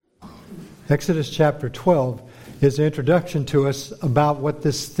Exodus chapter 12 is an introduction to us about what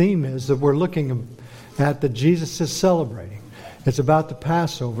this theme is that we're looking at, that Jesus is celebrating. It's about the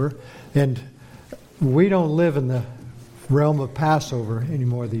Passover, and we don't live in the realm of Passover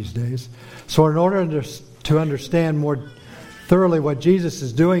anymore these days. So in order to understand more thoroughly what Jesus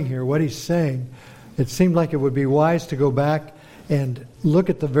is doing here, what he's saying, it seemed like it would be wise to go back and look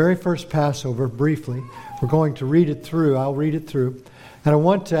at the very first Passover briefly. We're going to read it through. I'll read it through. And I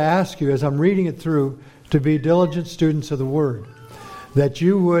want to ask you, as I'm reading it through, to be diligent students of the Word. That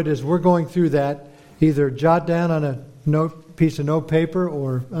you would, as we're going through that, either jot down on a piece of note paper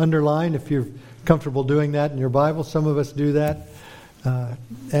or underline if you're comfortable doing that in your Bible. Some of us do that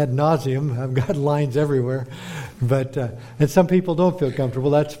ad nauseum. I've got lines everywhere. And some people don't feel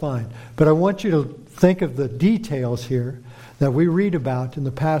comfortable. That's fine. But I want you to think of the details here that we read about in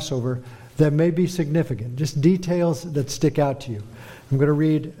the Passover that may be significant. Just details that stick out to you. I'm going to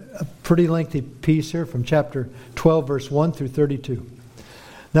read a pretty lengthy piece here from chapter 12, verse 1 through 32.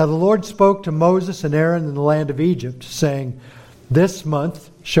 Now the Lord spoke to Moses and Aaron in the land of Egypt, saying, "This month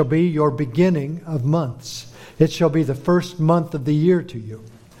shall be your beginning of months. It shall be the first month of the year to you.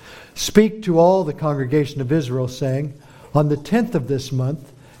 Speak to all the congregation of Israel, saying, On the 10th of this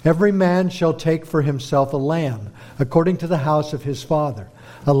month, every man shall take for himself a lamb, according to the house of his father,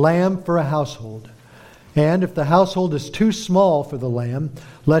 a lamb for a household. And if the household is too small for the lamb,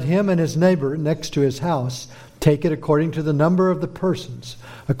 let him and his neighbor next to his house take it according to the number of the persons.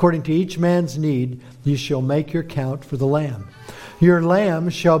 According to each man's need, you shall make your count for the lamb. Your lamb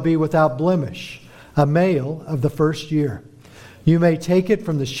shall be without blemish, a male of the first year. You may take it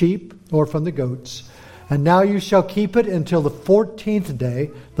from the sheep or from the goats. And now you shall keep it until the 14th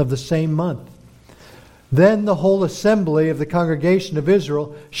day of the same month. Then the whole assembly of the congregation of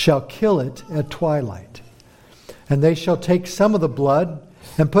Israel shall kill it at twilight. And they shall take some of the blood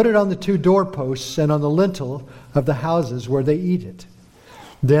and put it on the two doorposts and on the lintel of the houses where they eat it.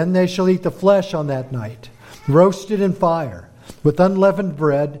 Then they shall eat the flesh on that night, roasted in fire, with unleavened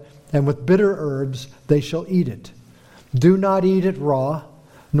bread, and with bitter herbs they shall eat it. Do not eat it raw,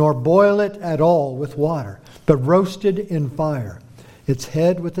 nor boil it at all with water, but roasted in fire, its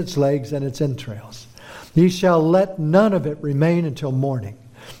head with its legs and its entrails. Ye shall let none of it remain until morning.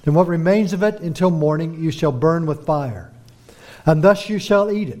 And what remains of it until morning you shall burn with fire. And thus you shall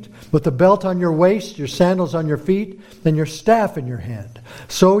eat it, with the belt on your waist, your sandals on your feet, and your staff in your hand.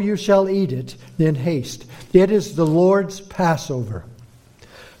 So you shall eat it in haste. It is the Lord's Passover.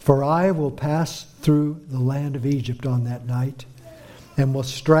 For I will pass through the land of Egypt on that night, and will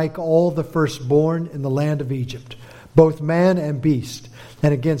strike all the firstborn in the land of Egypt, both man and beast.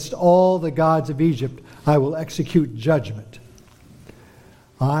 And against all the gods of Egypt I will execute judgment.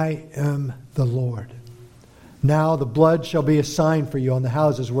 I am the Lord. Now the blood shall be a sign for you on the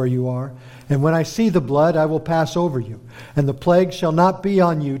houses where you are. And when I see the blood, I will pass over you. And the plague shall not be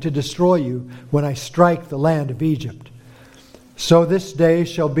on you to destroy you when I strike the land of Egypt. So this day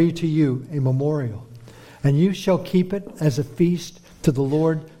shall be to you a memorial. And you shall keep it as a feast to the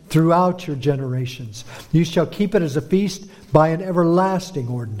Lord throughout your generations. You shall keep it as a feast by an everlasting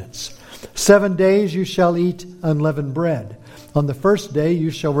ordinance. 7 days you shall eat unleavened bread. On the first day you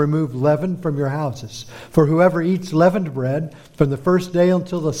shall remove leaven from your houses. For whoever eats leavened bread from the first day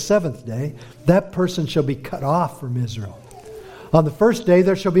until the 7th day, that person shall be cut off from Israel. On the first day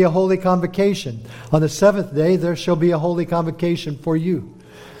there shall be a holy convocation. On the 7th day there shall be a holy convocation for you.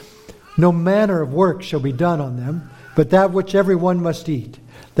 No manner of work shall be done on them, but that which every one must eat,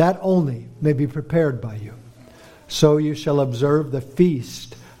 that only may be prepared by you. So you shall observe the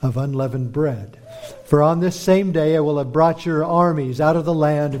feast of unleavened bread. For on this same day I will have brought your armies out of the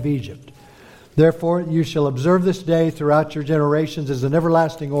land of Egypt. Therefore you shall observe this day throughout your generations as an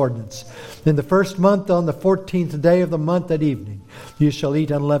everlasting ordinance. In the first month, on the 14th day of the month at evening, you shall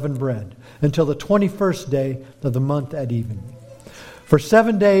eat unleavened bread, until the 21st day of the month at evening. For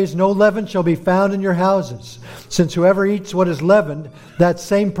 7 days no leaven shall be found in your houses, since whoever eats what is leavened, that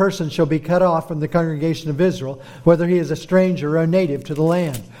same person shall be cut off from the congregation of Israel, whether he is a stranger or a native to the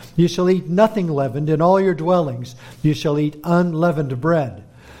land. You shall eat nothing leavened in all your dwellings. You shall eat unleavened bread.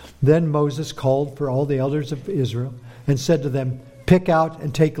 Then Moses called for all the elders of Israel and said to them, Pick out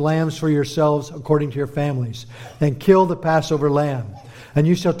and take lambs for yourselves according to your families, and kill the Passover lamb. And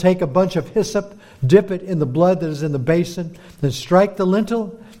you shall take a bunch of hyssop, dip it in the blood that is in the basin, then strike the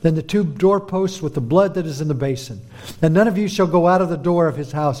lintel, then the two doorposts with the blood that is in the basin. And none of you shall go out of the door of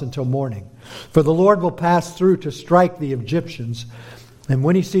his house until morning. For the Lord will pass through to strike the Egyptians. And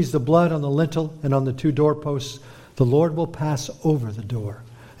when he sees the blood on the lintel and on the two doorposts, the Lord will pass over the door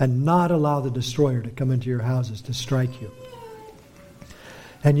and not allow the destroyer to come into your houses to strike you.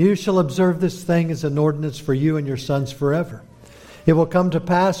 And you shall observe this thing as an ordinance for you and your sons forever. It will come to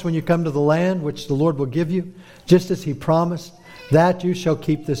pass when you come to the land which the Lord will give you, just as he promised, that you shall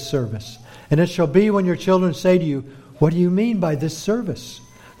keep this service. And it shall be when your children say to you, what do you mean by this service?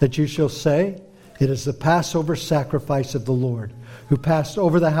 That you shall say, it is the Passover sacrifice of the Lord, who passed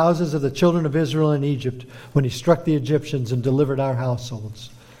over the houses of the children of Israel in Egypt when he struck the Egyptians and delivered our households.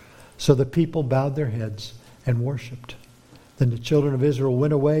 So the people bowed their heads and worshipped. Then the children of Israel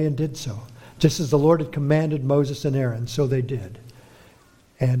went away and did so, just as the Lord had commanded Moses and Aaron, so they did.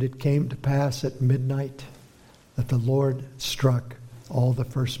 And it came to pass at midnight that the Lord struck all the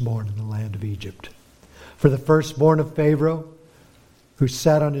firstborn in the land of Egypt. For the firstborn of Pharaoh, who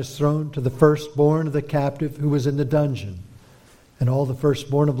sat on his throne, to the firstborn of the captive who was in the dungeon, and all the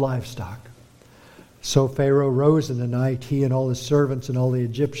firstborn of livestock. So Pharaoh rose in the night, he and all his servants and all the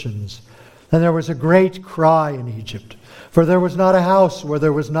Egyptians. And there was a great cry in Egypt, for there was not a house where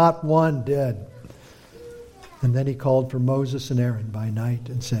there was not one dead. And then he called for Moses and Aaron by night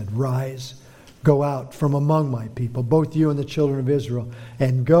and said, rise, go out from among my people, both you and the children of Israel,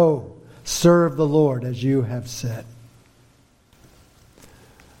 and go serve the Lord as you have said.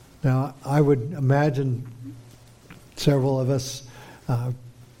 Now, I would imagine several of us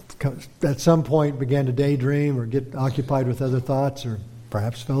at some point began to daydream or get occupied with other thoughts or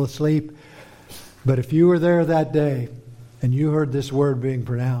perhaps fell asleep. But if you were there that day and you heard this word being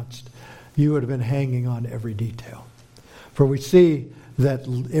pronounced, you would have been hanging on to every detail. For we see that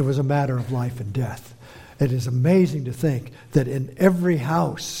it was a matter of life and death. It is amazing to think that in every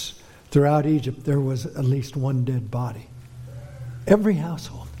house throughout Egypt there was at least one dead body. Every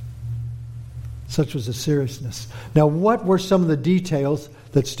household. Such was the seriousness. Now, what were some of the details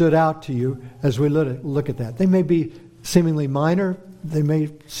that stood out to you as we look at that? They may be seemingly minor. They may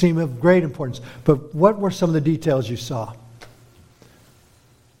seem of great importance. But what were some of the details you saw?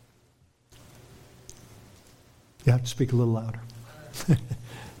 You have to speak a little louder. Passover.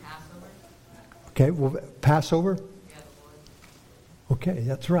 Okay, well, Passover? Yeah, the Lord. Okay,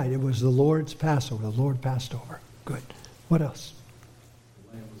 that's right. It was the Lord's Passover. The Lord passed over. Good. What else?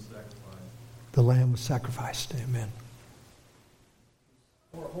 The lamb was sacrificed. The lamb was sacrificed. Amen.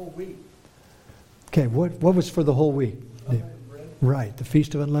 For a whole week. Okay, what was for the whole week? Unleavened bread. Right, the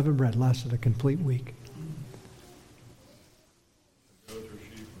Feast of Unleavened Bread lasted a complete week. The goat or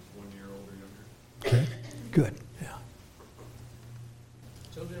sheep was 1 year old or younger. Okay, good. Yeah.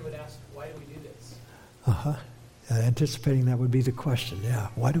 Children would ask, why do we do this? Uh-huh. Anticipating that would be the question. Yeah,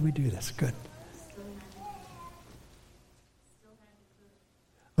 why do we do this? Good.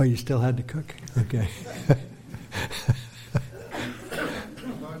 Oh, you still had to cook? Okay. The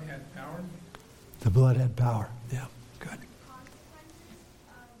blood had power. The blood had power. Yeah, good.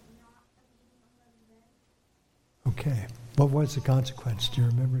 Okay. What was the consequence? Do you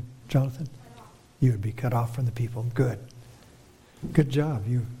remember, Jonathan? You would be cut off from the people. Good. Good job.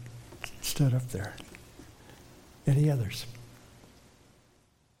 You stood up there. Any others?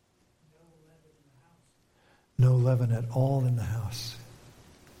 No leaven at all in the house.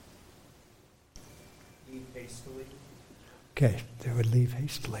 Leave hastily. Okay, they would leave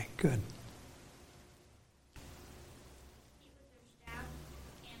hastily. Good.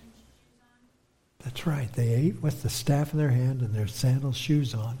 That's right. They ate with the staff in their hand and their sandals,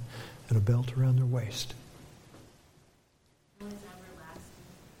 shoes on, and a belt around their waist.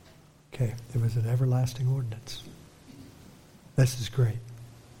 Okay, there was an everlasting ordinance. This is great.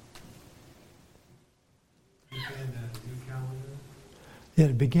 Began a new calendar. Yeah,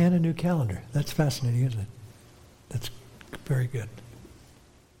 it began a new calendar. That's fascinating, isn't it? That's very good.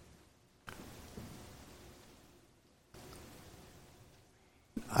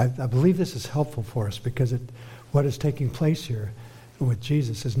 I believe this is helpful for us because what is taking place here with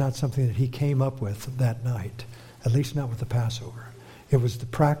Jesus is not something that he came up with that night, at least not with the Passover. It was the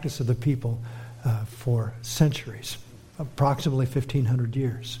practice of the people for centuries, approximately 1,500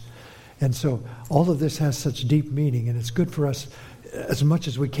 years. And so all of this has such deep meaning, and it's good for us as much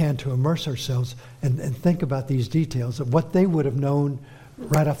as we can to immerse ourselves and think about these details of what they would have known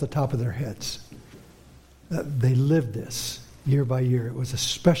right off the top of their heads. They lived this year by year. It was a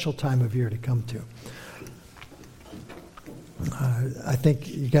special time of year to come to. I think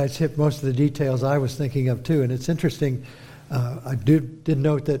you guys hit most of the details I was thinking of too, and it's interesting. I did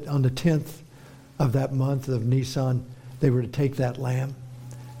note that on the 10th of that month of Nisan, they were to take that lamb,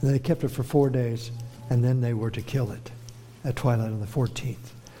 and they kept it for 4 days, and then they were to kill it at twilight on the 14th.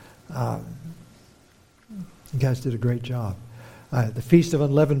 You guys did a great job. The Feast of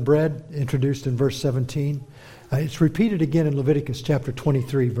Unleavened Bread, introduced in verse 17. It's repeated again in Leviticus chapter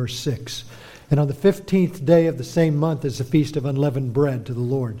 23, verse 6. And on the 15th day of the same month is the Feast of Unleavened Bread to the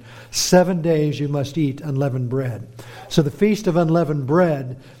Lord. 7 days you must eat unleavened bread. So the Feast of Unleavened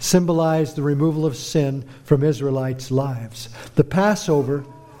Bread symbolized the removal of sin from Israelites' lives. The Passover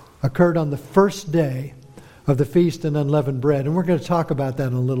occurred on the first day of the Feast of Unleavened Bread. And we're going to talk about that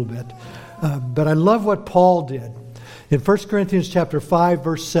in a little bit. But I love what Paul did. In 1 Corinthians chapter 5,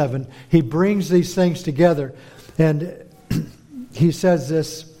 verse 7, he brings these things together. And he says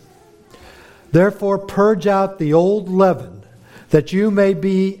this, "Therefore purge out the old leaven, that you may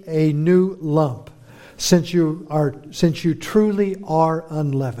be a new lump, since you truly are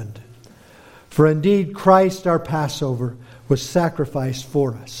unleavened. For indeed Christ our Passover was sacrificed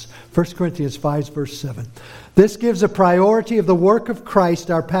for us." 1 Corinthians 5, verse 7. This gives a priority of the work of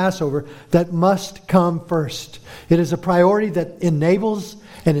Christ our Passover that must come first. It is a priority that enables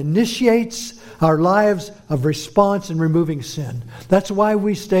and initiates our lives of response in removing sin. That's why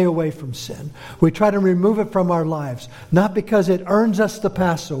we stay away from sin. We try to remove it from our lives, not because it earns us the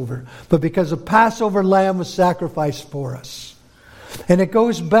Passover, but because the Passover lamb was sacrificed for us. And it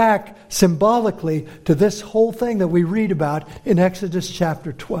goes back symbolically to this whole thing that we read about in Exodus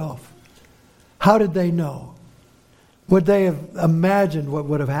chapter 12. How did they know? Would they have imagined what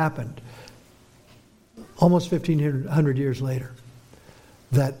would have happened almost 1,500 years later?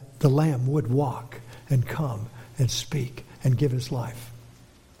 That the Lamb would walk and come and speak and give his life.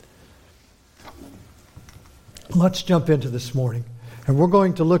 Let's jump into this morning. And we're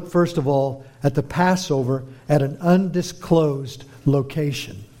going to look first of all at the Passover at an undisclosed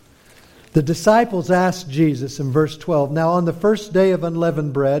location. The disciples asked Jesus in verse 12, "Now on the first day of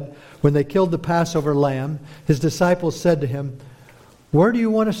unleavened bread, when they killed the Passover lamb, his disciples said to him, 'Where do you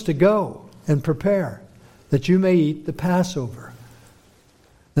want us to go and prepare, that you may eat the Passover?'"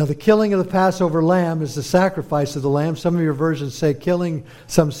 Now the killing of the Passover lamb is the sacrifice of the lamb. Some of your versions say killing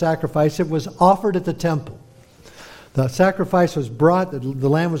some sacrifice. It was offered at the temple. The sacrifice was brought, the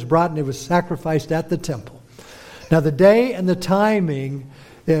lamb was brought, and it was sacrificed at the temple. Now the day and the timing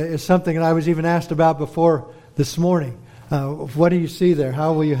is something that I was even asked about before this morning. What do you see there?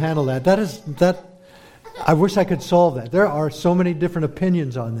 How will you handle that? I wish I could solve that. There are so many different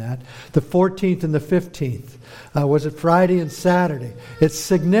opinions on that. The 14th and the 15th. Was it Friday and Saturday? It's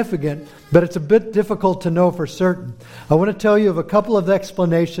significant, but it's a bit difficult to know for certain. I want to tell you of a couple of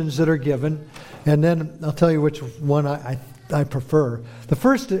explanations that are given, and then I'll tell you which one I prefer. The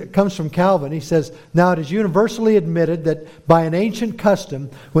first comes from Calvin. He says, "Now it is universally admitted that by an ancient custom,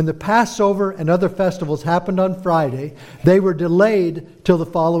 when the Passover and other festivals happened on Friday, they were delayed till the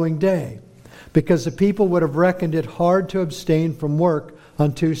following day, because the people would have reckoned it hard to abstain from work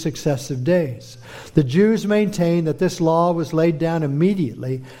on 2 successive days. The Jews maintain that this law was laid down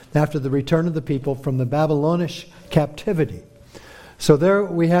immediately after the return of the people from the Babylonish captivity." So there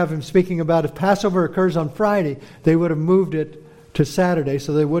we have him speaking about if Passover occurs on Friday, they would have moved it to Saturday,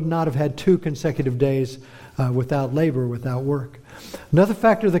 so they would not have had 2 consecutive days without labor, without work. Another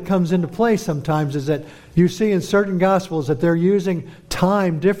factor that comes into play sometimes is that you see in certain Gospels that they're using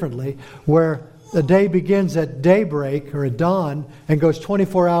time differently, where the day begins at daybreak or at dawn and goes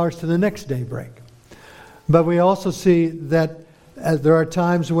 24 hours to the next daybreak. But we also see that there are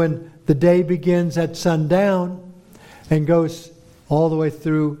times when the day begins at sundown and goes all the way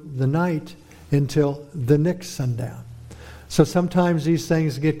through the night until the next sundown. So sometimes these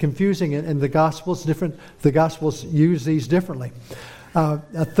things get confusing, and the Gospels different. The Gospels use these differently.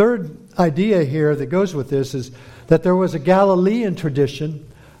 A third idea here that goes with this is that there was a Galilean tradition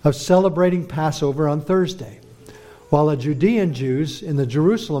of celebrating Passover on Thursday, while the Judean Jews in the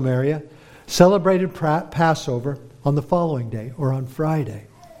Jerusalem area celebrated Passover on the following day, or on Friday.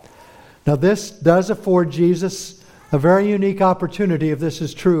 Now this does afford Jesus a very unique opportunity if this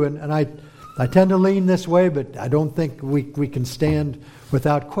is true, and I tend to lean this way, but I don't think we can stand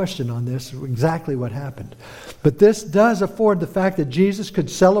without question on this, exactly what happened. But this does afford the fact that Jesus could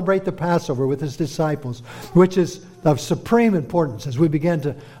celebrate the Passover with his disciples, which is of supreme importance as we begin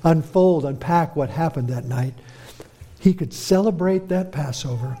to unpack what happened that night. He could celebrate that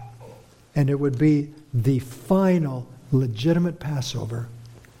Passover, and it would be the final legitimate Passover,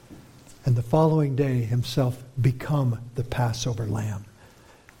 and the following day himself become the Passover lamb.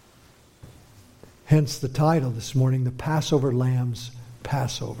 Hence the title this morning, The Passover Lamb's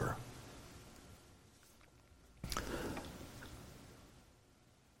Passover.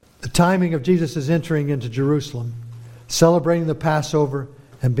 The timing of Jesus' entering into Jerusalem, celebrating the Passover,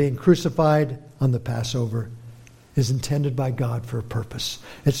 and being crucified on the Passover is intended by God for a purpose.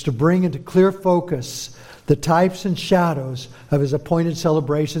 It's to bring into clear focus the types and shadows of his appointed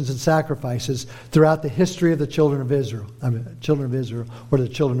celebrations and sacrifices throughout the history of the children of Israel, or the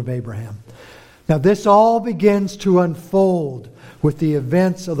children of Abraham. Now this all begins to unfold with the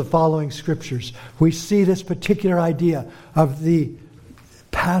events of the following scriptures. We see this particular idea of the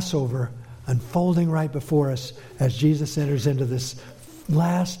Passover unfolding right before us as Jesus enters into this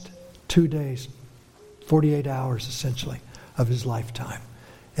last 2 days, 48 hours essentially, of his lifetime.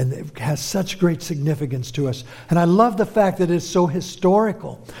 And it has such great significance to us. And I love the fact that it's so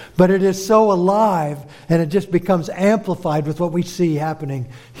historical, but it is so alive, and it just becomes amplified with what we see happening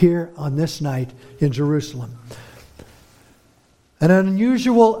here on this night in Jerusalem. An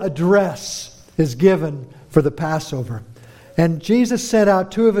unusual address is given for the Passover. And Jesus sent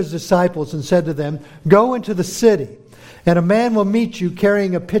out 2 of his disciples and said to them, "Go into the city, and a man will meet you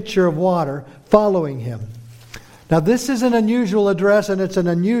carrying a pitcher of water, following him." Now this is an unusual address, and it's an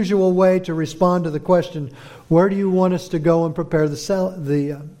unusual way to respond to the question, where do you want us to go and prepare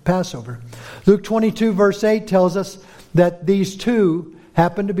the Passover? Luke 22 verse 8 tells us that these 2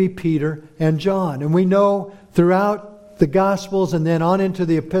 happen to be Peter and John. And we know throughout the Gospels and then on into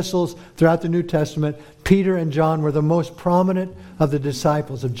the epistles throughout the New Testament, Peter and John were the most prominent of the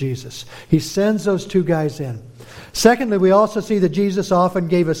disciples of Jesus. He sends those 2 guys in. Secondly, we also see that Jesus often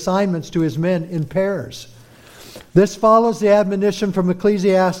gave assignments to his men in pairs. This follows the admonition from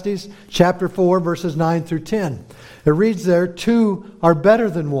Ecclesiastes chapter 4 verses 9 through 10. It reads there, 2 are better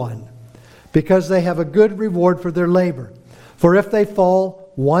than 1 because they have a good reward for their labor. For if they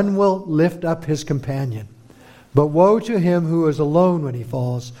fall, one will lift up his companion. But woe to him who is alone when he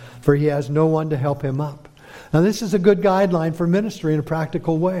falls, for he has no one to help him up. Now this is a good guideline for ministry in a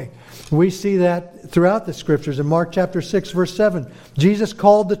practical way. We see that throughout the scriptures. In Mark chapter 6 verse 7, Jesus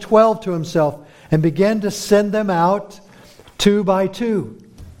called the 12 to himself and began to send them out 2 by 2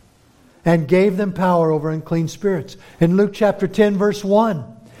 and gave them power over unclean spirits. In Luke chapter 10 verse 1,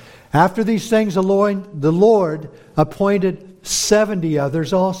 after these things the Lord appointed 70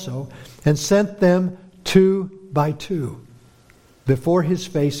 others also and sent them 2 by 2 before his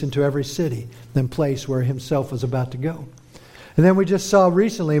face into every city and place where himself was about to go. And then we just saw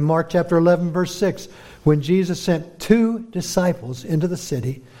recently in Mark chapter 11 verse 6 when Jesus sent 2 disciples into the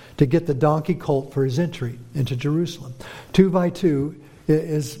city to get the donkey colt for his entry into Jerusalem. 2 by 2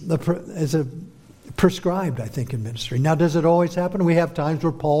 is a prescribed, I think, in ministry. Now, does it always happen? We have times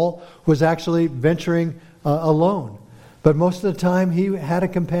where Paul was actually venturing alone. But most of the time, he had a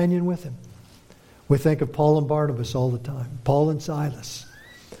companion with him. We think of Paul and Barnabas all the time. Paul and Silas.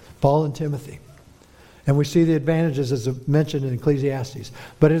 Paul and Timothy. And we see the advantages as mentioned in Ecclesiastes.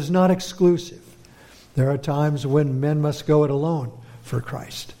 But it is not exclusive. There are times when men must go it alone for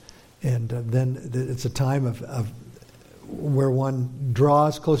Christ. And then it's a time of where one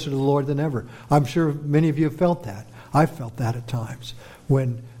draws closer to the Lord than ever. I'm sure many of you have felt that. I've felt that at times.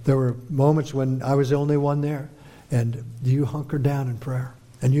 When there were moments when I was the only one there. And you hunker down in prayer.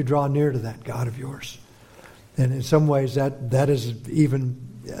 And you draw near to that God of yours. And in some ways that is even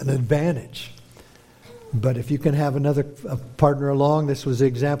an advantage. But if you can have another partner along, this was the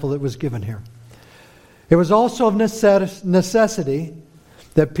example that was given here. It was also of necessity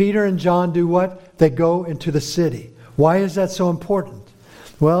that Peter and John do what? They go into the city. Why is that so important?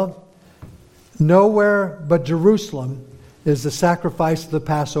 Well, nowhere but Jerusalem is the sacrifice of the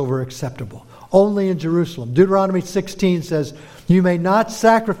Passover acceptable. Only in Jerusalem. Deuteronomy 16 says, "You may not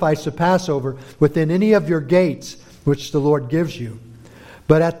sacrifice the Passover within any of your gates, which the Lord gives you,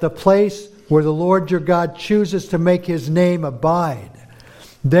 but at the place where the Lord your God chooses to make his name abide.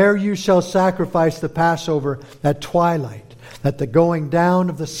 There you shall sacrifice the Passover at twilight, at the going down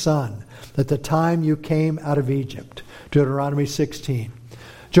of the sun, at the time you came out of Egypt." Deuteronomy 16.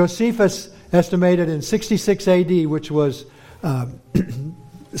 Josephus estimated in 66 AD, which was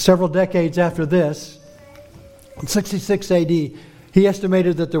several decades after this, in 66 AD, he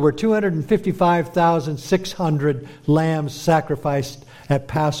estimated that there were 255,600 lambs sacrificed at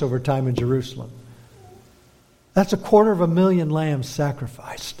Passover time in Jerusalem. That's 250,000 lambs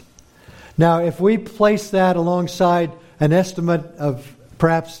sacrificed. Now, if we place that alongside an estimate of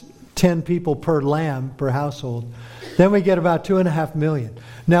perhaps 10 people per lamb per household, then we get about 2.5 million.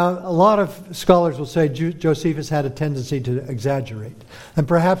 Now, a lot of scholars will say Josephus had a tendency to exaggerate. And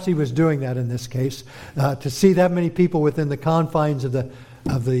perhaps he was doing that in this case. To see that many people within the confines of the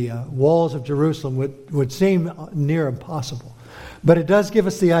walls of Jerusalem would seem near impossible. But it does give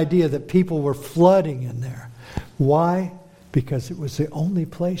us the idea that people were flooding in there. Why? Because it was the only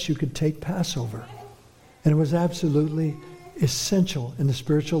place you could take Passover. And it was absolutely essential in the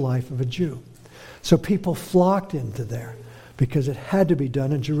spiritual life of a Jew. So people flocked into there because it had to be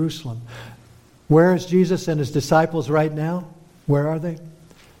done in Jerusalem. Where is Jesus and his disciples right now? Where are they?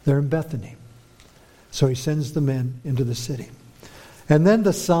 They're in Bethany. So he sends them into the city. And then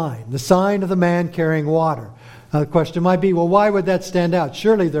the sign of the man carrying water. The question might be, well, why would that stand out?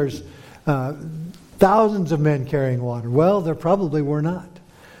 Surely there's thousands of men carrying water. Well, there probably were not.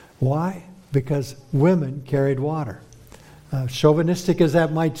 Why? Because women carried water. Chauvinistic as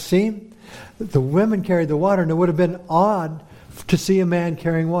that might seem, the women carried the water, and it would have been odd to see a man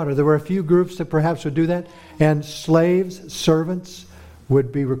carrying water. There were a few groups that perhaps would do that, and slaves, servants,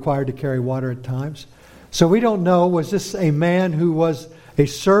 would be required to carry water at times. So we don't know, was this a man who was a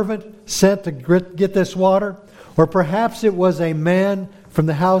servant sent to get this water? Or perhaps it was a man from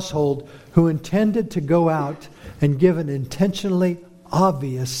the household who intended to go out and give an intentionally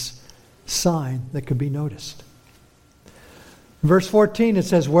obvious sign that could be noticed. In verse 14 it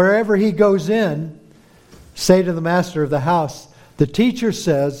says, wherever he goes in, say to the master of the house, the teacher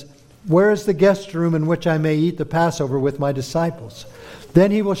says, where is the guest room in which I may eat the Passover with my disciples?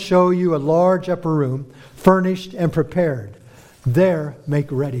 Then he will show you a large upper room, furnished and prepared. There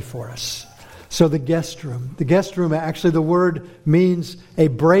make ready for us. So the guest room, actually the word means a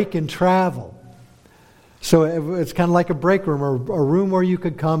break in travel. So it's kind of like a break room, or a room where you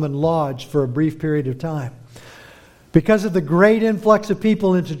could come and lodge for a brief period of time. Because of the great influx of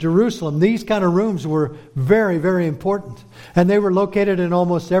people into Jerusalem, these kind of rooms were very, very important. And they were located in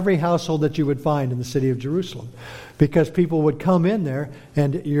almost every household that you would find in the city of Jerusalem. Because people would come in there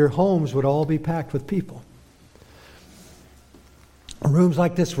and your homes would all be packed with people. Rooms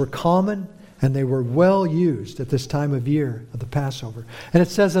like this were common and they were well used at this time of year of the Passover. And it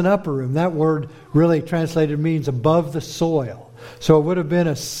says an upper room. That word really translated means above the soil. So it would have been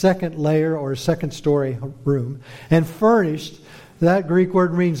a second layer or a second story room. And furnished, that Greek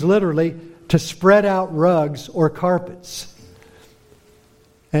word means literally to spread out rugs or carpets.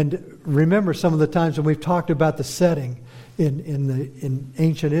 And remember some of the times when we've talked about the setting in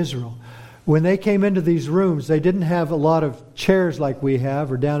ancient Israel. When they came into these rooms, they didn't have a lot of chairs like we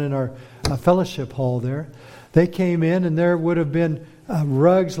have or down in our fellowship hall there. They came in and there would have been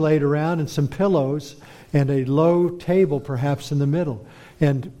rugs laid around and some pillows and a low table perhaps in the middle.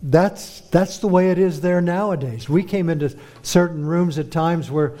 And that's the way it is there nowadays. We came into certain rooms at times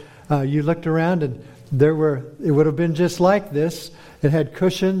where you looked around and it would have been just like this. It had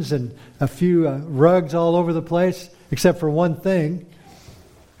cushions and a few rugs all over the place, except for one thing.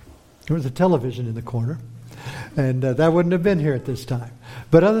 There was a television in the corner. And that wouldn't have been here at this time.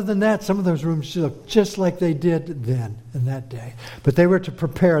 But other than that, some of those rooms looked just like they did then, in that day. But they were to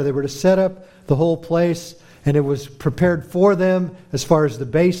prepare. They were to set up the whole place. And it was prepared for them as far as the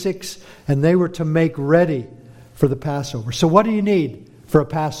basics. And they were to make ready for the Passover. So what do you need for a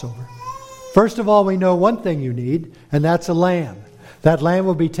Passover? First of all, we know one thing you need, and that's a lamb. That lamb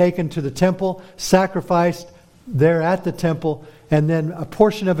will be taken to the temple, sacrificed there at the temple, and then a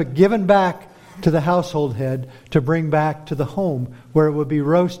portion of it given back to the household head to bring back to the home where it would be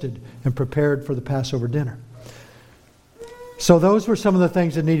roasted and prepared for the Passover dinner. So those were some of the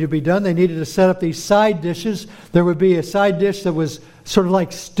things that needed to be done. They needed to set up these side dishes. There would be a side dish that was sort of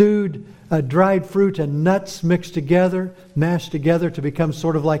like stewed dried fruit and nuts mixed together, mashed together to become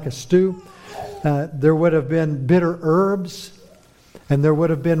sort of like a stew. There would have been bitter herbs, and there would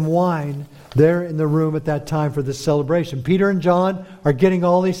have been wine there in the room at that time for this celebration. Peter and John are getting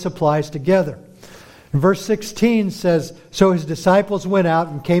all these supplies together. And verse 16 says, so his disciples went out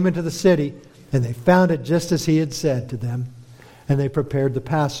and came into the city, and they found it just as he had said to them, and they prepared the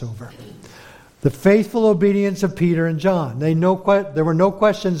Passover. The faithful obedience of Peter and John. There were no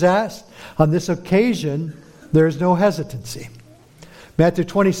questions asked. On this occasion, there is no hesitancy. Matthew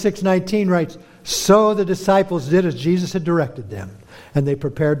 26:19 writes, so the disciples did as Jesus had directed them, and they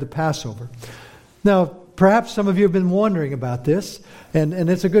prepared the Passover. Now, perhaps some of you have been wondering about this, and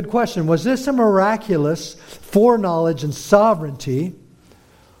it's a good question. Was this a miraculous foreknowledge and sovereignty,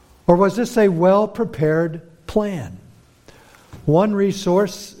 or was this a well-prepared plan? One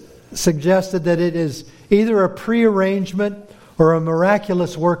resource suggested that it is either a prearrangement or a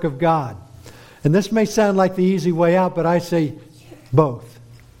miraculous work of God. And this may sound like the easy way out, but I say both.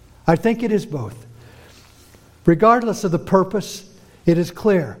 I think it is both. Regardless of the purpose, it is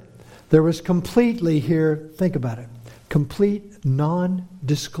clear. There was completely here, think about it, complete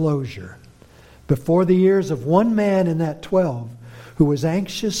non-disclosure before the ears of one man in that 12 who was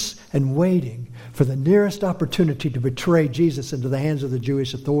anxious and waiting for the nearest opportunity to betray Jesus into the hands of the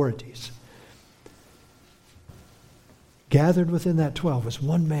Jewish authorities. Gathered within that 12 was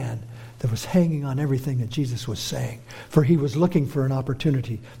one man that was hanging on everything that Jesus was saying, for he was looking for an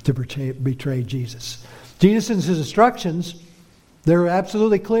opportunity to betray Jesus. Jesus' instructions, they're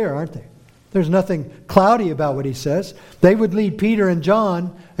absolutely clear, aren't they? There's nothing cloudy about what he says. They would lead Peter and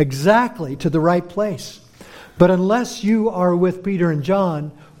John exactly to the right place. But unless you are with Peter and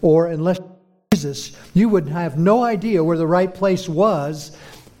John, or unless Jesus, you would have no idea where the right place was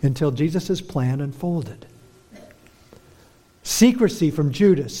until Jesus' plan unfolded. Secrecy from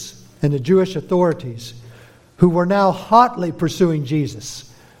Judas and the Jewish authorities, who were now hotly pursuing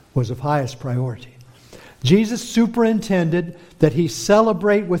Jesus, was of highest priority. Jesus superintended that he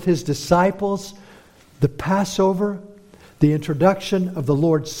celebrate with his disciples the Passover, the introduction of the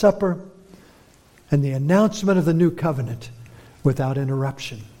Lord's Supper, and the announcement of the new covenant without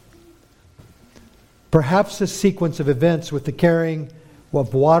interruption. Perhaps this sequence of events with the carrying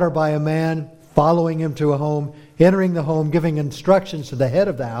of water by a man, following him to a home, entering the home, giving instructions to the head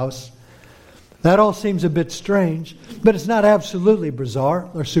of the house, that all seems a bit strange, but it's not absolutely bizarre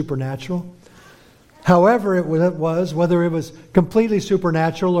or supernatural. However it was, whether it was completely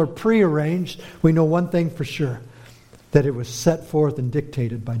supernatural or prearranged, we know one thing for sure, that it was set forth and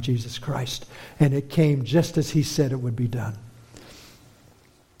dictated by Jesus Christ. And it came just as he said it would be done.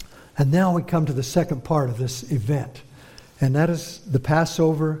 And now we come to the second part of this event, and that is the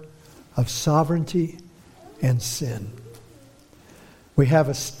Passover of sovereignty and sin. We have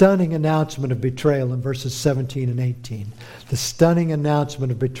a stunning announcement of betrayal in verses 17 and 18. The stunning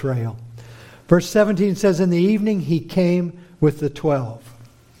announcement of betrayal. Verse 17 says, "In the evening he came with the 12.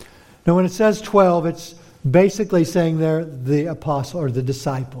 Now when it says 12, it's basically saying they're the apostle or the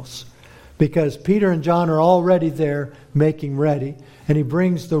disciples. Because Peter and John are already there making ready. And he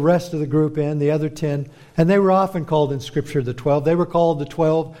brings the rest of the group in, the other 10. And they were often called in Scripture the 12. They were called the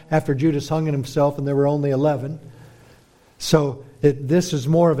 12 after Judas hung himself, and there were only 11. So this is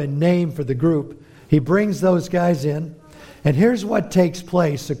more of a name for the group. He brings those guys in. And here's what takes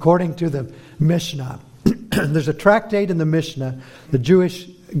place according to the Mishnah. There's a tractate in the Mishnah, the Jewish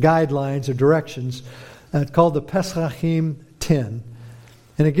guidelines or directions, called the Pesachim 10.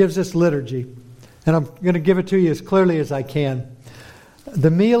 And it gives this liturgy. And I'm going to give it to you as clearly as I can. The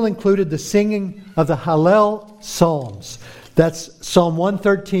meal included the singing of the Hallel Psalms. That's Psalm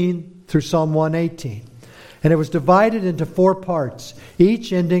 113 through Psalm 118. And it was divided into 4 parts,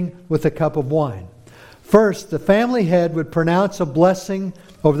 each ending with a cup of wine. First, the family head would pronounce a blessing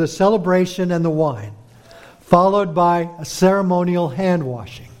over the celebration and the wine, followed by a ceremonial hand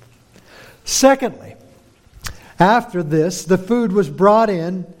washing. Secondly, after this, the food was brought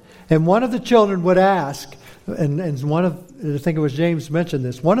in, and one of the children would ask, and I think it was James mentioned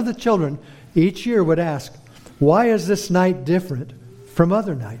this, one of the children each year would ask, "Why is this night different from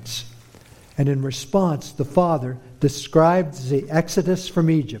other nights?" And in response, the father describes the exodus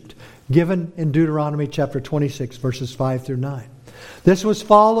from Egypt, given in Deuteronomy chapter 26, verses 5 through 9. This was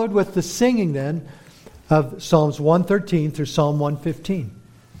followed with the singing then of Psalms 113 through Psalm 115.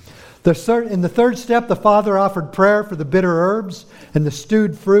 In the third step, the father offered prayer for the bitter herbs and the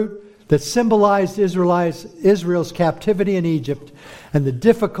stewed fruit that symbolized Israel's captivity in Egypt and the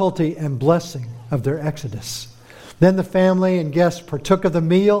difficulty and blessing of their exodus. Then the family and guests partook of the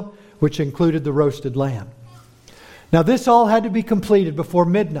meal, which included the roasted lamb. Now this all had to be completed before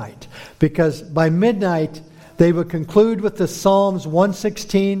midnight, because by midnight they would conclude with the Psalms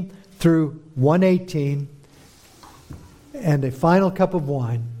 116 through 118 and a final cup of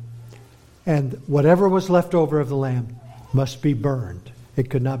wine, and whatever was left over of the lamb must be burned. It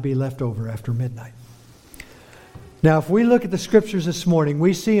could not be left over after midnight. Now if we look at the Scriptures this morning,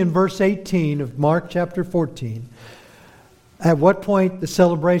 we see in verse 18 of Mark chapter 14 at what point the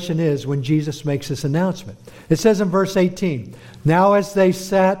celebration is when Jesus makes this announcement. It says in verse 18, "Now as they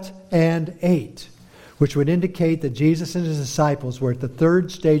sat and ate," which would indicate that Jesus and his disciples were at the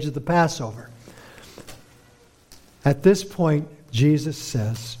third stage of the Passover. At this point, Jesus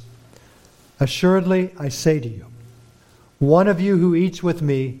says, "Assuredly, I say to you, one of you who eats with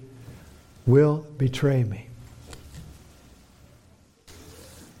me will betray me."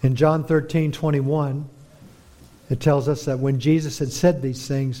 In John 13:21, it tells us that when Jesus had said these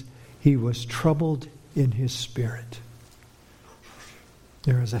things, he was troubled in his spirit.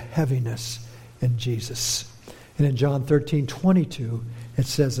 There is a heaviness in Jesus. And in John 13:22, it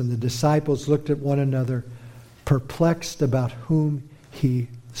says, "And the disciples looked at one another, perplexed about whom he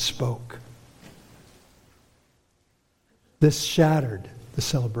spoke." This shattered the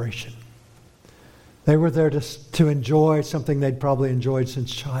celebration. They were there to enjoy something they'd probably enjoyed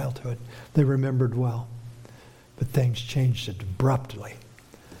since childhood. They remembered well. But things changed it abruptly.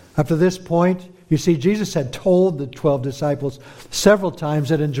 Up to this point, you see, Jesus had told the 12 disciples several times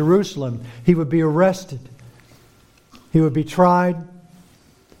that in Jerusalem he would be arrested. He would be tried.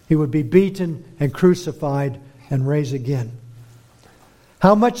 He would be beaten and crucified and raised again.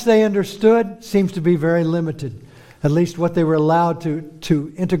 How much they understood seems to be very limited. at least what they were allowed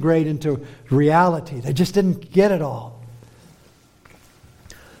to integrate into reality. They just didn't get it all.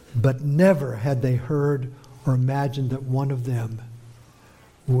 But never had they heard or imagined that one of them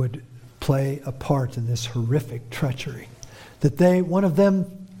would play a part in this horrific treachery. That one of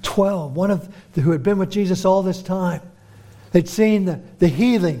them 12, who had been with Jesus all this time, they'd seen the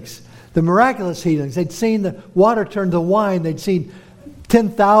healings, the miraculous healings. They'd seen the water turn to wine. They'd seen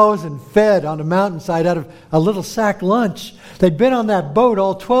 10,000 fed on a mountainside out of a little sack lunch. They'd been on that boat,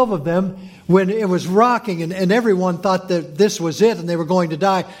 all 12 of them, when it was rocking and everyone thought that this was it and they were going to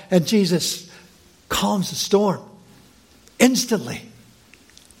die. And Jesus calms the storm instantly.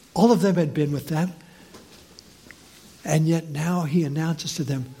 All of them had been with them. And yet now he announces to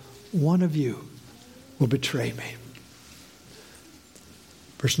them, one of you will betray me.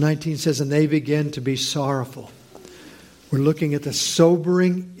 Verse 19 says, and they begin to be sorrowful. We're looking at the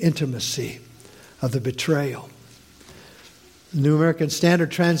sobering intimacy of the betrayal. The New American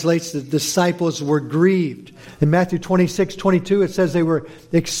Standard translates the disciples were grieved. In Matthew 26:22, it says they were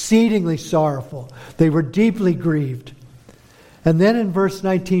exceedingly sorrowful. They were deeply grieved. And then in verse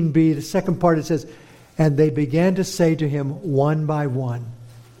 19b, the second part, it says, and they began to say to him one by one.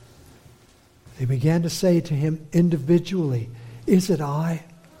 They began to say to him individually, is it I?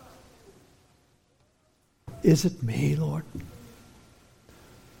 Is it me, Lord?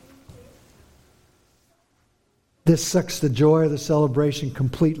 This sucks the joy of the celebration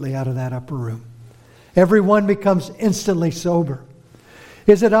completely out of that upper room. Everyone becomes instantly sober.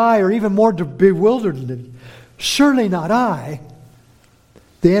 Is it I, or even more bewildered? Surely not I.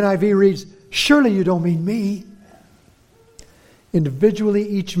 The NIV reads, surely you don't mean me. Individually,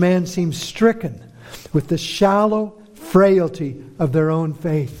 each man seems stricken with the shallow frailty of their own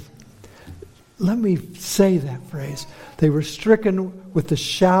faith. Let me say that phrase. They were stricken with the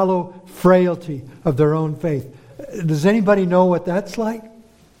shallow frailty of their own faith. Does anybody know what that's like?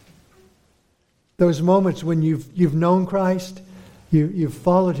 Those moments when you've known Christ, you've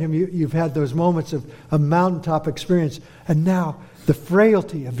followed Him, you've had those moments of a mountaintop experience, and now the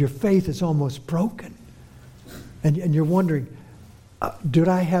frailty of your faith is almost broken. And you're wondering, did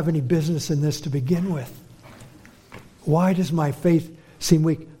I have any business in this to begin with? Why does my faith seem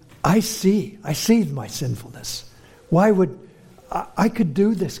weak? I see my sinfulness. Why would I could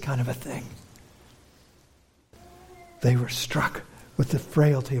do this kind of a thing? They were struck with the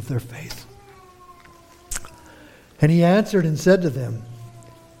frailty of their faith. And he answered and said to them,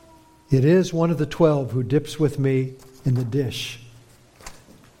 it is one of the 12 who dips with me in the dish.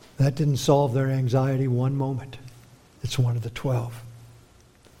 That didn't solve their anxiety one moment. It's one of the 12.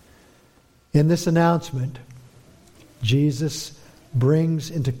 In this announcement, Jesus brings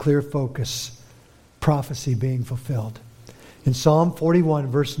into clear focus prophecy being fulfilled. In Psalm 41,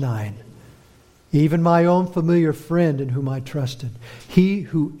 verse 9, even my own familiar friend in whom I trusted, he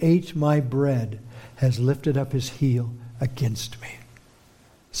who ate my bread has lifted up his heel against me.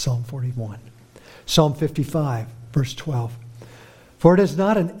 Psalm 41. Psalm 55, verse 12. For it is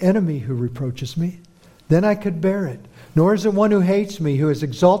not an enemy who reproaches me, then I could bear it. Nor is it one who hates me, who has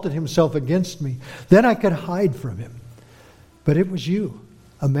exalted himself against me. Then I could hide from him. But it was you,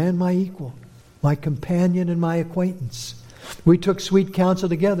 a man my equal, my companion and my acquaintance. We took sweet counsel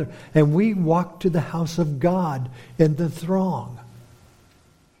together, and we walked to the house of God in the throng.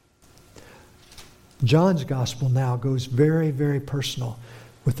 John's gospel now goes very, very personal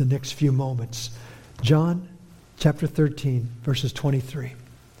with the next few moments. John chapter 13, verses 23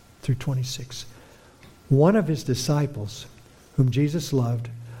 through 26. One of his disciples, whom Jesus loved,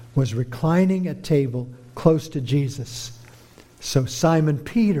 was reclining at table close to Jesus. So Simon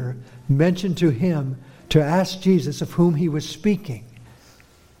Peter mentioned to him to ask Jesus of whom he was speaking.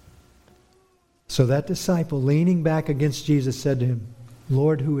 So that disciple, leaning back against Jesus, said to him,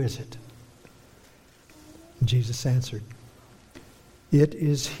 Lord, who is it? And Jesus answered, it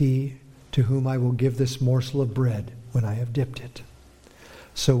is he to whom I will give this morsel of bread when I have dipped it.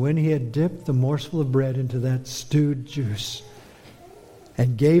 So when he had dipped the morsel of bread into that stewed juice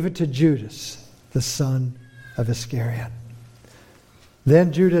and gave it to Judas, the son of Iscariot.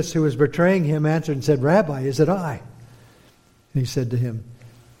 Then Judas, who was betraying him, answered and said, Rabbi, is it I? And he said to him,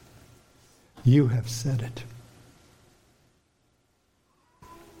 you have said it.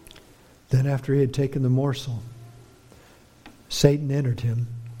 Then after he had taken the morsel, Satan entered him,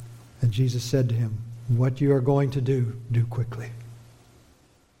 and Jesus said to him, what you are going to do, do quickly.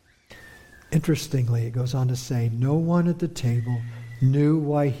 Interestingly, it goes on to say, no one at the table knew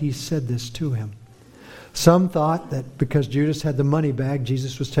why he said this to him. Some thought that because Judas had the money bag,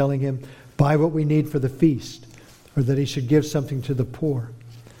 Jesus was telling him, buy what we need for the feast, or that he should give something to the poor.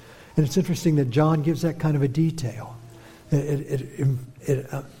 And it's interesting that John gives that kind of a detail.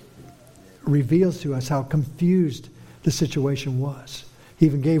 It reveals to us how confused the situation was. He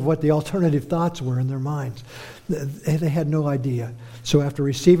even gave what the alternative thoughts were in their minds. They had no idea. So after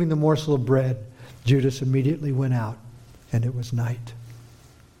receiving the morsel of bread, Judas immediately went out, and it was night.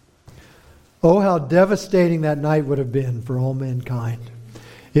 Oh, how devastating that night would have been for all mankind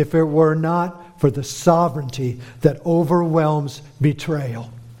if it were not for the sovereignty that overwhelms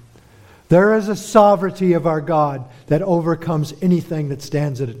betrayal. There is a sovereignty of our God that overcomes anything that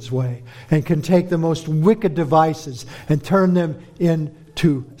stands in its way and can take the most wicked devices and turn them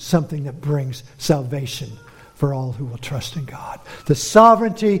into something that brings salvation for all who will trust in God. The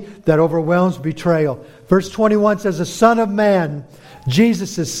sovereignty that overwhelms betrayal. Verse 21 says, the Son of Man,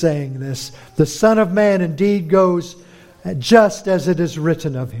 Jesus is saying this, the Son of Man indeed goes just as it is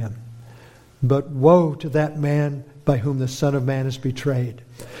written of him. But woe to that man by whom the Son of Man is betrayed.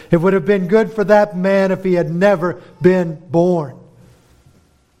 It would have been good for that man if he had never been born.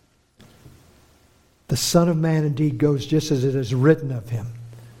 The Son of Man indeed goes just as it is written of him.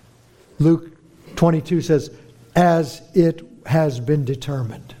 Luke 22 says, as it has been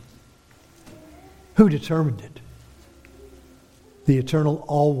determined. Who determined it? The eternal,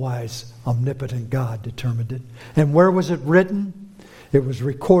 all-wise, omnipotent God determined it. And where was it written? It was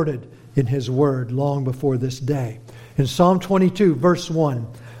recorded in His Word long before this day. In Psalm 22, verse 1,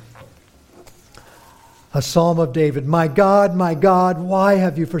 a psalm of David. My God, why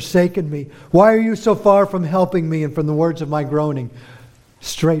have you forsaken me? Why are you so far from helping me and from the words of my groaning?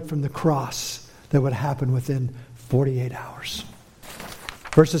 Straight from the cross that would happen within 48 hours.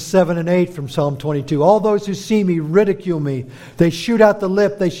 Verses 7 and 8 from Psalm 22. All those who see me ridicule me. They shoot out the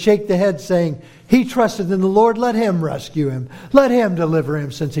lip. They shake the head, saying, he trusted in the Lord. Let Him rescue him. Let Him deliver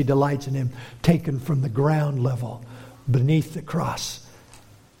him, since He delights in him. Taken from the ground level, beneath the cross,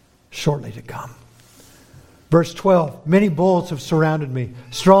 shortly to come. Verse 12, many bulls have surrounded me.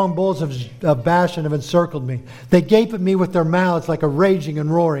 Strong bulls of Bashan have encircled me. They gape at me with their mouths like a raging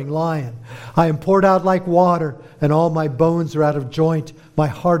and roaring lion. I am poured out like water, and all my bones are out of joint. My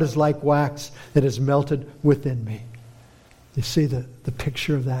heart is like wax that is melted within me. You see the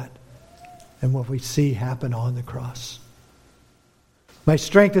picture of that and what we see happen on the cross. My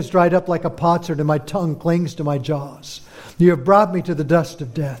strength is dried up like a potsherd, and my tongue clings to my jaws. You have brought me to the dust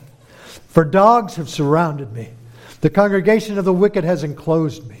of death. For dogs have surrounded me. The congregation of the wicked has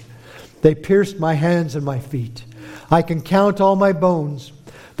enclosed me. They pierced my hands and my feet. I can count all my bones.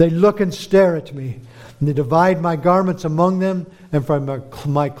 They look and stare at me. And they divide my garments among them, and from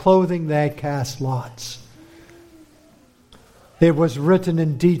my clothing they cast lots. It was written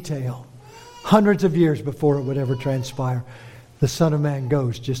in detail, hundreds of years before it would ever transpire. The Son of Man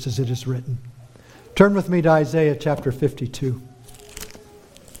goes just as it is written. Turn with me to Isaiah chapter 52.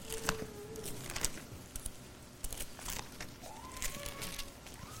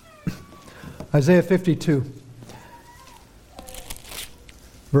 Isaiah 52,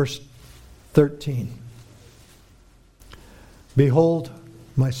 verse 13. Behold,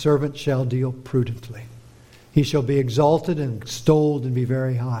 my servant shall deal prudently. He shall be exalted and extolled and be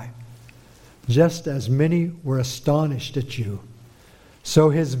very high. Just as many were astonished at you, so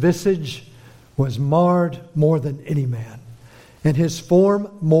his visage was marred more than any man, and his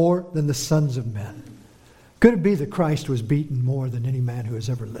form more than the sons of men. Could it be that Christ was beaten more than any man who has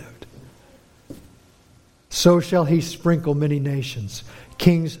ever lived? So shall he sprinkle many nations.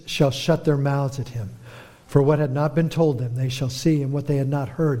 Kings shall shut their mouths at him. For what had not been told them, they shall see, and what they had not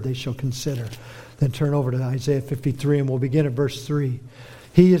heard, they shall consider. Then turn over to Isaiah 53, and we'll begin at verse 3.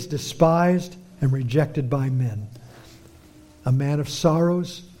 He is despised and rejected by men, a man of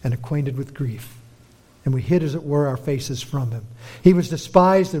sorrows and acquainted with grief. And we hid, as it were, our faces from him. He was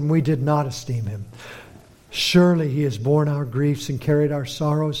despised, and we did not esteem him. Surely he has borne our griefs and carried our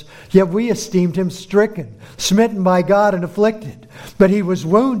sorrows. Yet we esteemed him stricken, smitten by God, and afflicted. But he was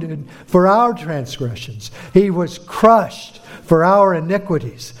wounded for our transgressions. He was crushed for our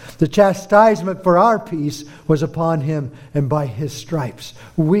iniquities. The chastisement for our peace was upon him, and by his stripes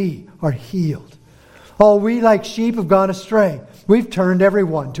we are healed. All we like sheep have gone astray. We've turned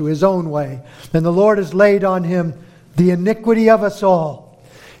everyone to his own way, and the Lord has laid on him the iniquity of us all.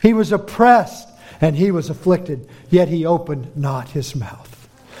 He was oppressed and he was afflicted, yet he opened not his mouth.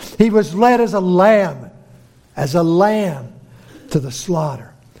 He was led as a lamb to the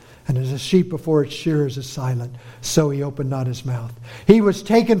slaughter. And as a sheep before its shearers is silent, so he opened not his mouth. He was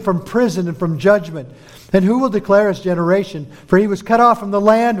taken from prison and from judgment. And who will declare his generation? For he was cut off from the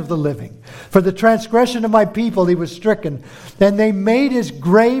land of the living. For the transgression of my people he was stricken. And they made his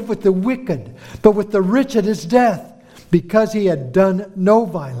grave with the wicked, but with the rich at his death. because he had done no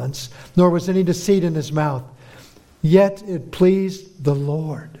violence, nor was any deceit in his mouth. Yet it pleased the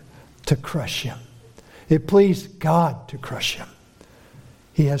Lord to crush him. It pleased God to crush him.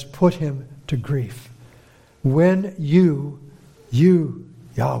 He has put him to grief. When you,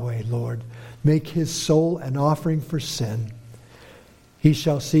 Yahweh, Lord, make his soul an offering for sin, he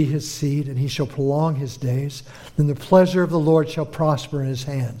shall see his seed, and he shall prolong his days. Then the pleasure of the Lord shall prosper in his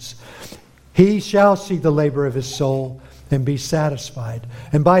hands. He shall see the labor of his soul and be satisfied.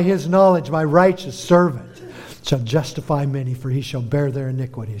 And by his knowledge my righteous servant shall justify many, for he shall bear their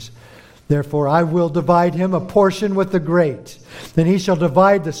iniquities. Therefore I will divide him a portion with the great. Then he shall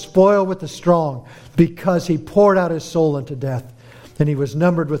divide the spoil with the strong, because he poured out his soul unto death. And he was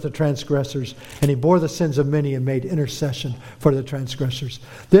numbered with the transgressors, and he bore the sins of many and made intercession for the transgressors.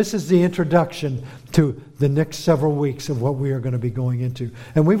 This is the introduction to the next several weeks of what we are going to be going into.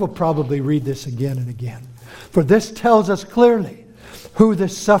 And we will probably read this again and again. For this tells us clearly who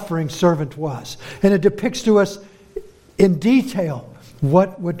this suffering servant was. And it depicts to us in detail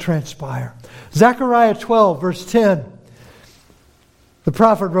what would transpire. Zechariah 12, verse 10. The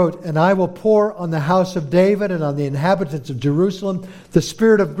prophet wrote, "And I will pour on the house of David and on the inhabitants of Jerusalem the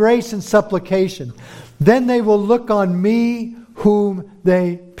spirit of grace and supplication. Then they will look on me whom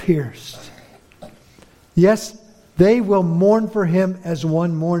they pierced." Yes, they will mourn for him as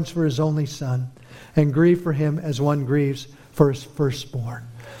one mourns for his only son, and grieve for him as one grieves for his firstborn.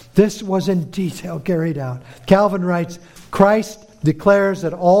 This was in detail carried out. Calvin writes, Christ declares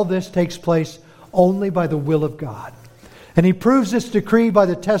that all this takes place only by the will of God. And he proves this decree by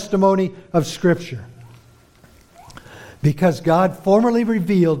the testimony of Scripture. Because God formerly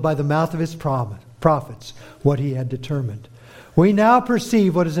revealed by the mouth of his prophets what he had determined. We now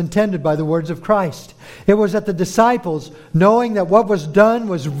perceive what is intended by the words of Christ. It was that the disciples, knowing that what was done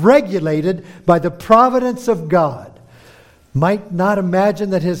was regulated by the providence of God, might not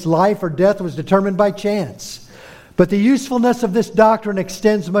imagine that his life or death was determined by chance. But the usefulness of this doctrine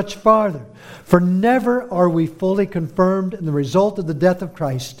extends much farther. For never are we fully confirmed in the result of the death of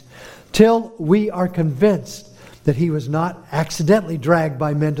Christ till we are convinced that he was not accidentally dragged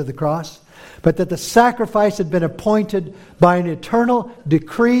by men to the cross, but that the sacrifice had been appointed by an eternal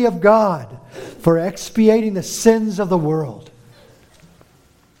decree of God for expiating the sins of the world.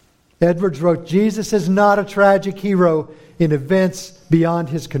 Edwards wrote, Jesus is not a tragic hero in events beyond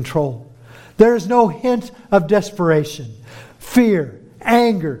his control. There is no hint of desperation, fear,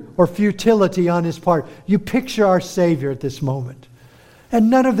 anger, or futility on his part. You picture our Savior at this moment. And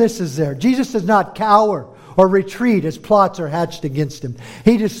none of this is there. Jesus does not cower or retreat as plots are hatched against him.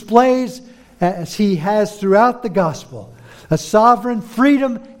 He displays, as he has throughout the gospel, a sovereign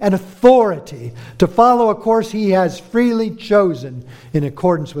freedom and authority to follow a course he has freely chosen in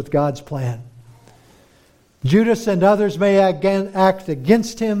accordance with God's plan. Judas and others may act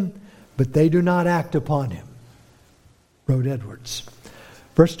against him, but they do not act upon him, wrote Edwards.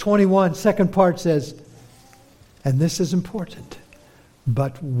 Verse 21, second part says, and this is important,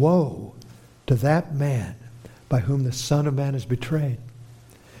 but woe to that man by whom the Son of Man is betrayed.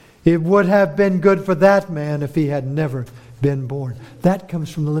 It would have been good for that man if he had never been born. That comes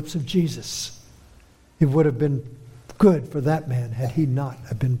from the lips of Jesus. It would have been good for that man had he not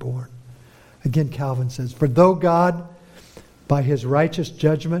have been born. Again, Calvin says, for though God, by his righteous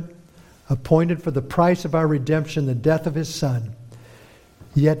judgment, appointed for the price of our redemption the death of his Son,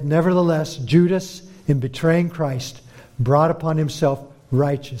 yet nevertheless Judas, in betraying Christ, brought upon himself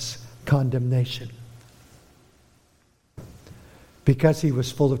righteous condemnation, because he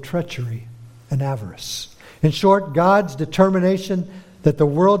was full of treachery and avarice. In short, God's determination that the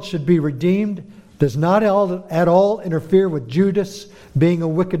world should be redeemed does not at all interfere with Judas being a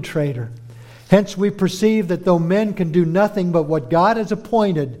wicked traitor. Hence we perceive that though men can do nothing but what God has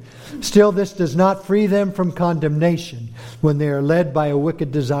appointed, still this does not free them from condemnation when they are led by a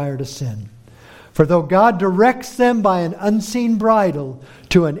wicked desire to sin. For though God directs them by an unseen bridle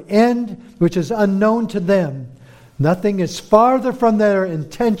to an end which is unknown to them, nothing is farther from their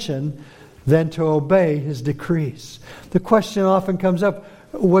intention than to obey his decrees. The question often comes up,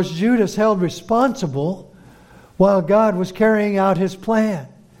 was Judas held responsible while God was carrying out his plan?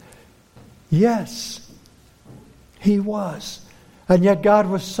 Yes, he was. And yet God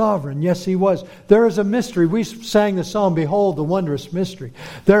was sovereign. Yes, he was. There is a mystery. We sang the song, Behold the Wondrous Mystery.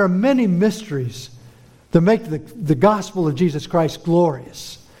 There are many mysteries that make the gospel of Jesus Christ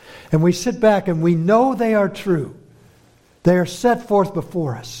glorious. And we sit back and we know they are true. They are set forth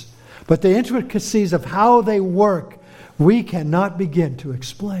before us. But the intricacies of how they work, we cannot begin to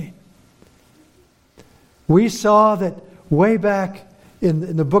explain. We saw that way back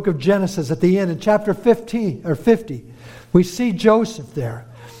in the book of Genesis at the end, in chapter 50, we see Joseph there.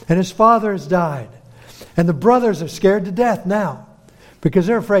 And his father has died. And the brothers are scared to death now because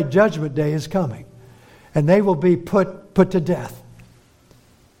they're afraid Judgment Day is coming. And they will be put to death,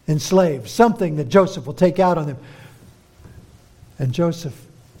 enslaved, something that Joseph will take out on them. And Joseph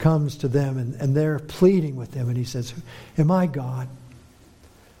comes to them and they're pleading with him. And he says, am I God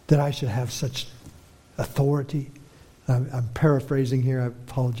that I should have such authority? I'm paraphrasing here, I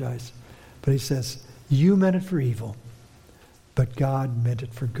apologize. But he says, you meant it for evil, but God meant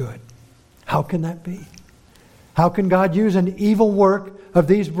it for good. How can that be? How can God use an evil work of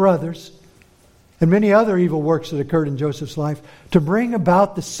these brothers and many other evil works that occurred in Joseph's life to bring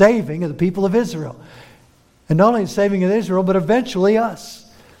about the saving of the people of Israel? And not only the saving of Israel, but eventually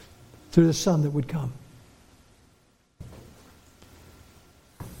us through the Son that would come.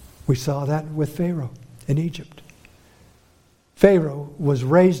 We saw that with Pharaoh in Egypt. Pharaoh was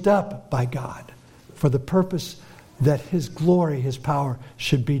raised up by God for the purpose that his glory, his power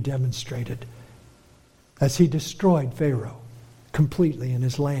should be demonstrated. As he destroyed Pharaoh completely in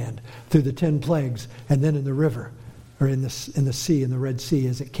his land through the 10 plagues and then in the river or in the sea, in the Red Sea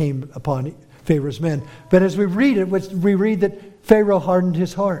as it came upon Pharaoh's men. But as we read it, we read that Pharaoh hardened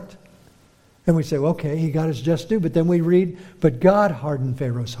his heart. And we say, well, okay, he got his just due. But then we read, but God hardened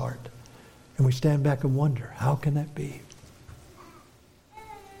Pharaoh's heart. And we stand back and wonder, how can that be?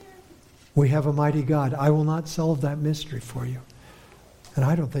 We have a mighty God. I will not solve that mystery for you. And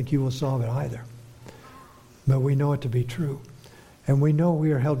I don't think you will solve it either. But we know it to be true. And we know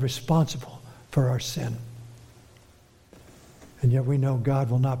we are held responsible for our sin. And yet we know God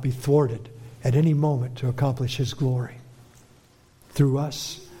will not be thwarted at any moment to accomplish his glory. Through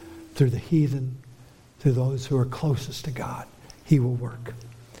us, through the heathen, through those who are closest to God, he will work.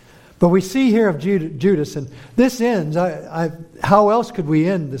 But we see here of Judas, and this ends, how else could we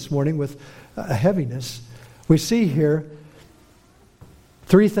end this morning with a heaviness? We see here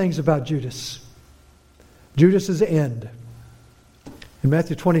 3 things about Judas. Judas's end. In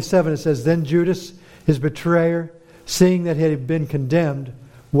Matthew 27 it says, then Judas, his betrayer, seeing that he had been condemned,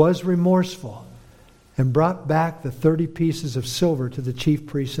 was remorseful and brought back the 30 pieces of silver to the chief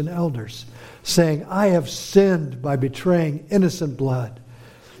priests and elders, saying, I have sinned by betraying innocent blood.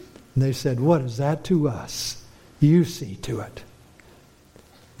 And they said, what is that to us? You see to it.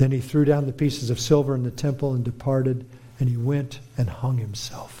 Then he threw down the pieces of silver in the temple and departed, and he went and hung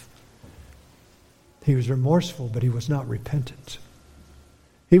himself. He was remorseful, but he was not repentant.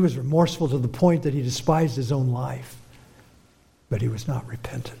 He was remorseful to the point that he despised his own life, but he was not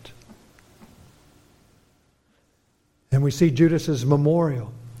repentant. And we see Judas's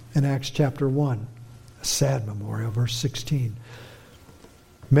memorial in Acts chapter 1, a sad memorial, verse 16.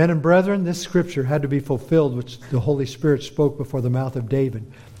 Men and brethren, this scripture had to be fulfilled, which the Holy Spirit spoke before the mouth of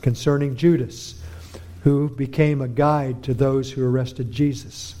David concerning Judas, who became a guide to those who arrested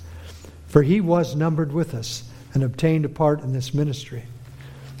Jesus. For he was numbered with us and obtained a part in this ministry.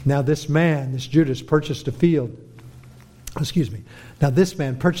 Now this man, this Judas, purchased a field. Now this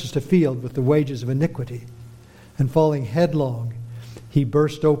man purchased a field with the wages of iniquity. And falling headlong, he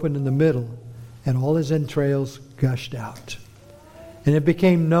burst open in the middle, and all his entrails gushed out. And it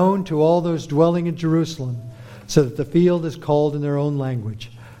became known to all those dwelling in Jerusalem, so that the field is called in their own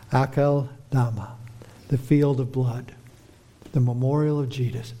language, Akel Dama, the field of blood, the memorial of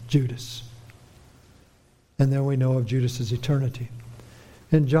Judas. And then we know of Judas's eternity.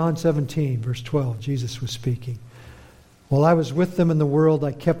 In John 17, verse 12, Jesus was speaking. While I was with them in the world,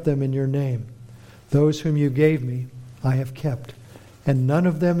 I kept them in your name. Those whom you gave me, I have kept, and none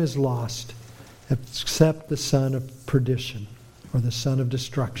of them is lost, except the son of perdition, or the son of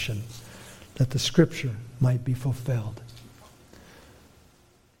destruction, that the scripture might be fulfilled.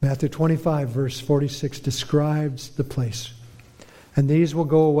 Matthew 25, verse 46, describes the place. And these will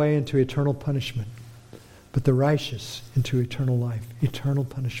go away into eternal punishment, but the righteous into eternal life, eternal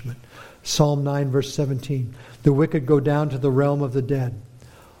punishment. Psalm 9, verse 17, the wicked go down to the realm of the dead,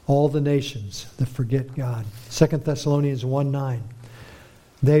 all the nations that forget God. 2 Thessalonians 1:9,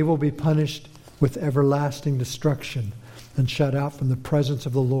 they will be punished with everlasting destruction and shut out from the presence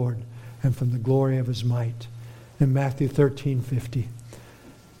of the Lord and from the glory of his might. In Matthew 13:50,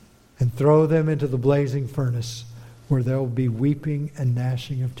 and throw them into the blazing furnace, where there will be weeping and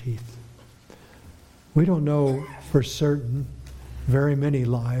gnashing of teeth. We don't know for certain very many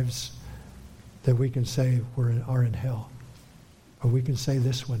lives that we can say are in hell. But we can say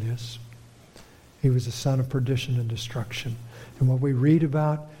this one is. He was the son of perdition and destruction. And what we read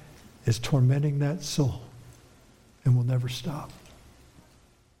about is tormenting that soul and will never stop.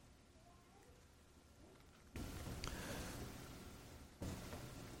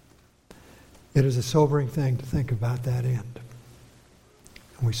 It is a sobering thing to think about that end.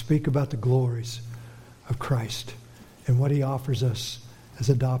 And we speak about the glories of Christ and what he offers us as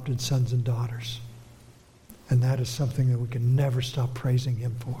adopted sons and daughters. And that is something that we can never stop praising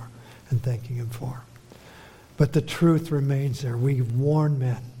him for and thanking him for. But the truth remains there. We warn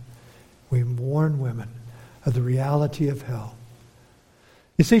men, we warn women of the reality of hell.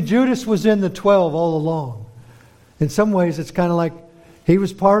 You see, Judas was in the 12 all along. In some ways, it's kind of like he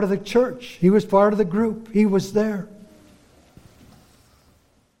was part of the church. He was part of the group. He was there.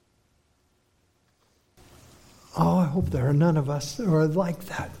 Oh, I hope there are none of us that are like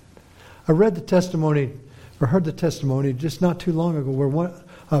that. I read the testimony, or heard the testimony just not too long ago, where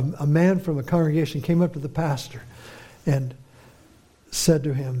a man from a congregation came up to the pastor and said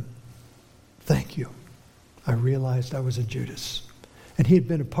to him, "Thank you. I realized I was a Judas." And he had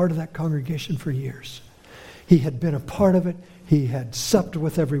been a part of that congregation for years. He had been a part of it. He had supped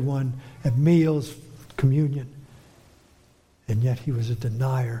with everyone at meals, communion. And yet he was a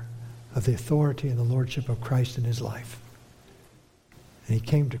denier of the authority and the lordship of Christ in his life. And he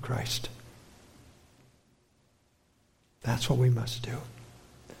came to Christ. That's what we must do.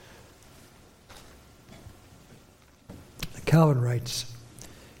 Calvin writes,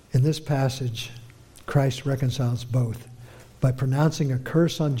 in this passage, Christ reconciles both by pronouncing a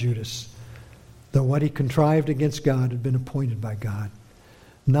curse on Judas, though what he contrived against God had been appointed by God.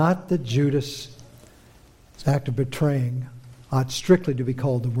 Not that Judas' act of betraying ought strictly to be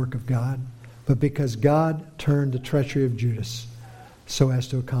called the work of God, but because God turned the treachery of Judas so as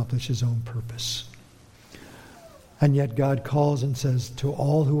to accomplish his own purpose. And yet God calls and says, to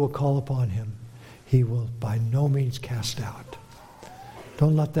all who will call upon him, he will by no means cast out.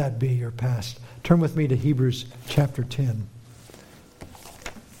 Don't let that be your past. Turn with me to Hebrews chapter 10.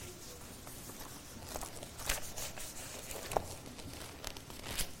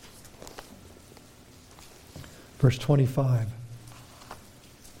 Verse 25.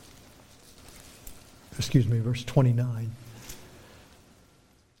 Verse 29.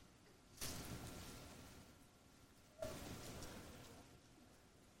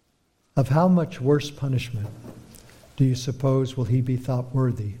 Of how much worse punishment do you suppose will he be thought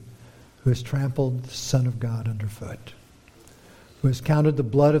worthy who has trampled the Son of God underfoot, who has counted the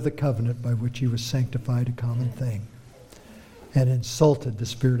blood of the covenant by which he was sanctified a common thing, and insulted the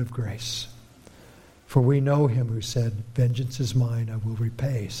Spirit of grace? For we know him who said, vengeance is mine, I will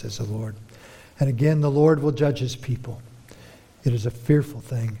repay, says the Lord. And again, the Lord will judge his people. It is a fearful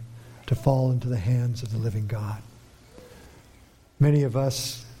thing to fall into the hands of the living God. Many of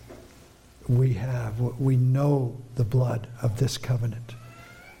us, we know the blood of this covenant.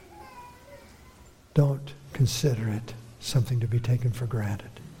 Don't consider it something to be taken for granted.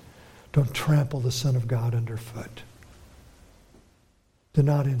 Don't trample the Son of God underfoot. Do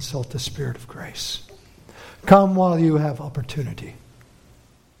not insult the Spirit of grace. Come while you have opportunity.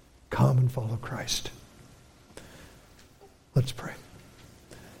 Come and follow Christ. Let's pray.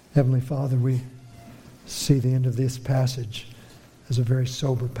 Heavenly Father, we see the end of this passage as a very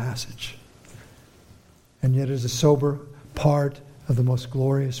sober passage. And yet is a sober part of the most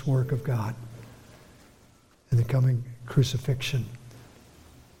glorious work of God in the coming crucifixion,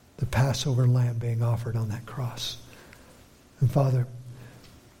 the Passover lamb being offered on that cross. And Father,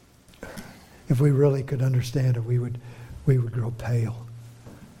 if we really could understand it, we would grow pale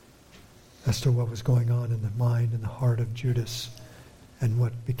as to what was going on in the mind and the heart of Judas and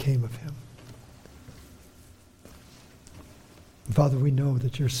what became of him. And Father, we know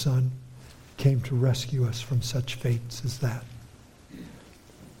that your Son came to rescue us from such fates as that.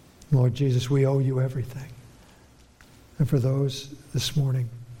 Lord Jesus, we owe you everything. And for those this morning,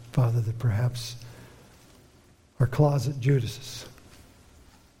 Father, that perhaps are closet Judases,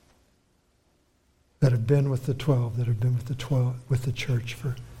 that have been with the 12, that have been with the church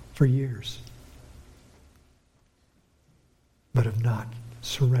for years, but have not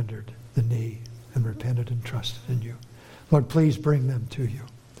surrendered the knee and repented and trusted in you. Lord, please bring them to you.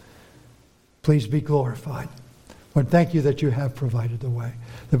 Please be glorified. Lord, thank you that you have provided the way.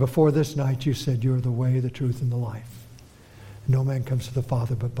 That before this night you said you are the way, the truth, and the life. No man comes to the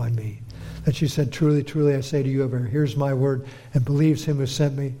Father but by me. That you said, truly, truly, I say to you, whoever hears my word and believes him who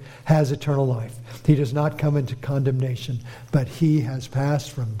sent me has eternal life. He does not come into condemnation, but he has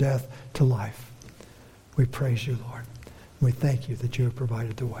passed from death to life. We praise you, Lord. We thank you that you have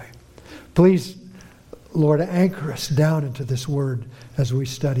provided the way. Please, Lord, anchor us down into this word as we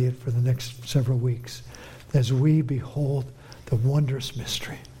study it for the next several weeks, as we behold the wondrous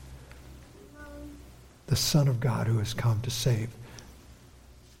mystery, the Son of God who has come to save,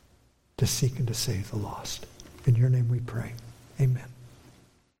 to seek and to save the lost. In your name we pray. Amen.